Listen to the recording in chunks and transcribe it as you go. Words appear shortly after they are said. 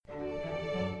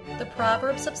The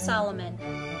Proverbs of Solomon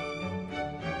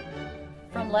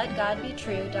from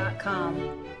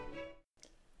LetGodBetrue.com.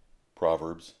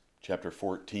 Proverbs chapter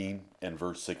 14 and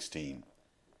verse 16.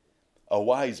 A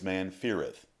wise man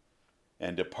feareth,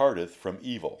 and departeth from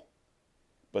evil,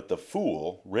 but the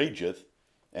fool rageth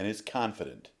and is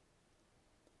confident.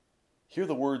 Hear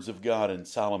the words of God in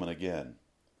Solomon again.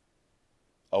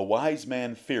 A wise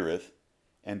man feareth,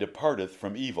 and departeth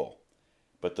from evil,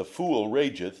 but the fool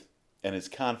rageth and is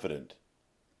confident.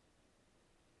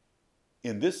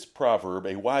 In this proverb,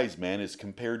 a wise man is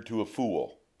compared to a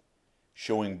fool,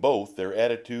 showing both their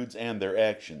attitudes and their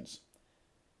actions.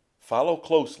 Follow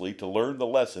closely to learn the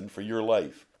lesson for your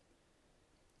life.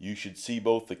 You should see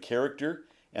both the character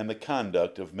and the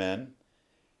conduct of men,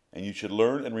 and you should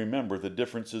learn and remember the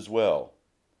differences well.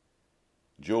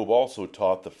 Job also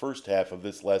taught the first half of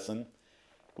this lesson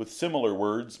with similar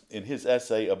words in his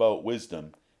essay about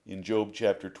wisdom in Job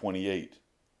chapter 28.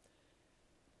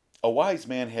 A wise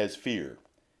man has fear.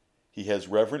 He has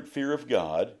reverent fear of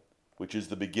God, which is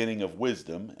the beginning of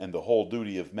wisdom and the whole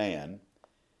duty of man.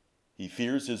 He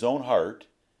fears his own heart,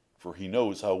 for he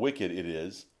knows how wicked it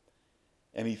is,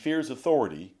 and he fears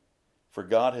authority, for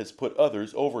God has put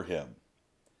others over him.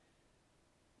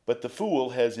 But the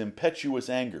fool has impetuous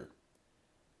anger.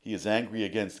 He is angry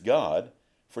against God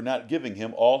for not giving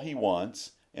him all he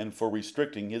wants and for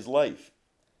restricting his life.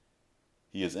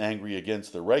 He is angry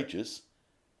against the righteous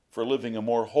for living a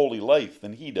more holy life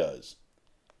than he does.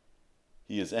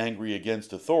 He is angry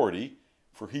against authority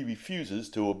for he refuses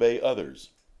to obey others.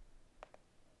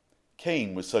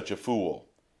 Cain was such a fool.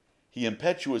 He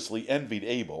impetuously envied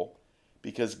Abel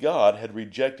because God had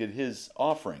rejected his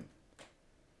offering.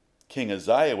 King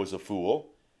Uzziah was a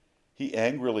fool. He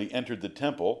angrily entered the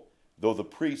temple, though the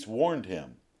priests warned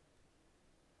him.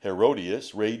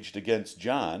 Herodias raged against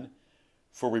John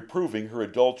for reproving her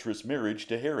adulterous marriage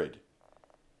to Herod.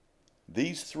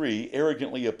 These three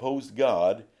arrogantly opposed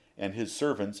God and his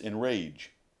servants in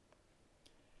rage.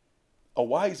 A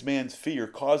wise man's fear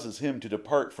causes him to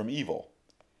depart from evil.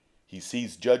 He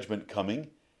sees judgment coming,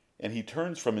 and he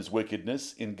turns from his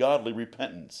wickedness in godly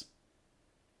repentance.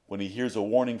 When he hears a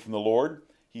warning from the Lord,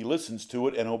 he listens to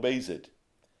it and obeys it.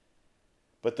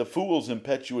 But the fool's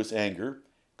impetuous anger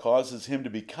causes him to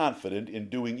be confident in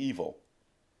doing evil.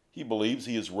 He believes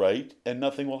he is right and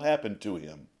nothing will happen to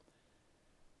him.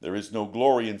 There is no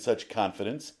glory in such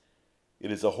confidence. It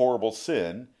is a horrible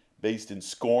sin based in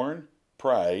scorn,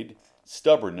 pride,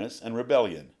 stubbornness, and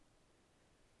rebellion.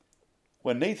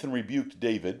 When Nathan rebuked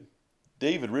David,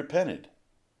 David repented.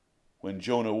 When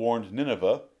Jonah warned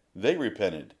Nineveh, they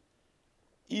repented.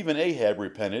 Even Ahab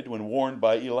repented when warned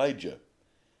by Elijah.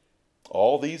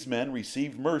 All these men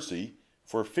received mercy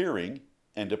for fearing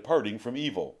and departing from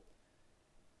evil.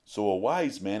 So a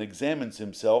wise man examines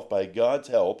himself by God's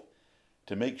help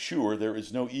to make sure there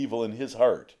is no evil in his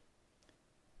heart.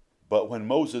 But when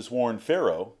Moses warned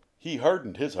Pharaoh, he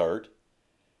hardened his heart,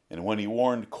 and when he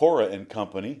warned Korah and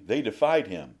company, they defied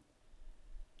him.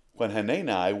 When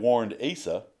Hanani warned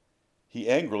Asa, he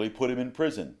angrily put him in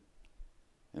prison.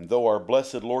 And though our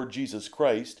blessed Lord Jesus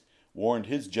Christ warned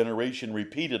his generation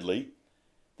repeatedly,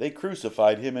 they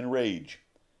crucified him in rage.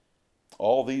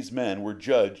 All these men were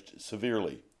judged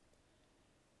severely.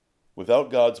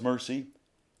 Without God's mercy,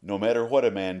 no matter what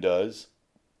a man does,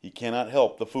 he cannot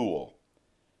help the fool.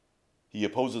 He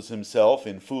opposes himself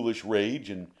in foolish rage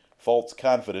and false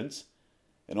confidence,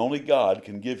 and only God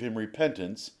can give him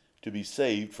repentance to be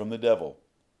saved from the devil.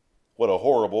 What a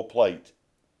horrible plight!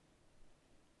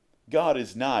 God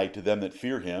is nigh to them that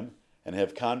fear him and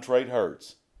have contrite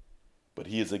hearts, but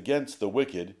he is against the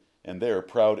wicked and their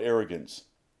proud arrogance.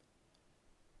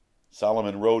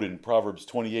 Solomon wrote in Proverbs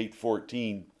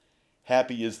 28:14,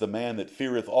 Happy is the man that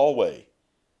feareth alway,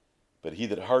 but he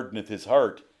that hardeneth his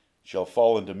heart shall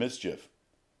fall into mischief.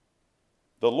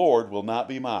 The Lord will not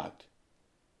be mocked.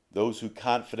 Those who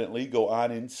confidently go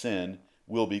on in sin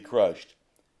will be crushed.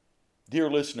 Dear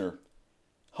listener,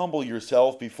 humble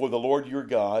yourself before the Lord your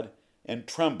God and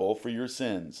tremble for your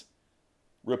sins.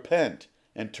 Repent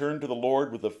and turn to the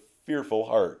Lord with a fearful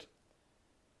heart.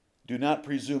 Do not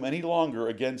presume any longer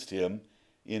against him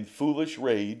in foolish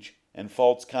rage and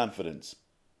false confidence.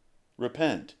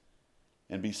 Repent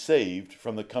and be saved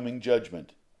from the coming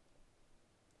judgment.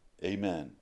 Amen.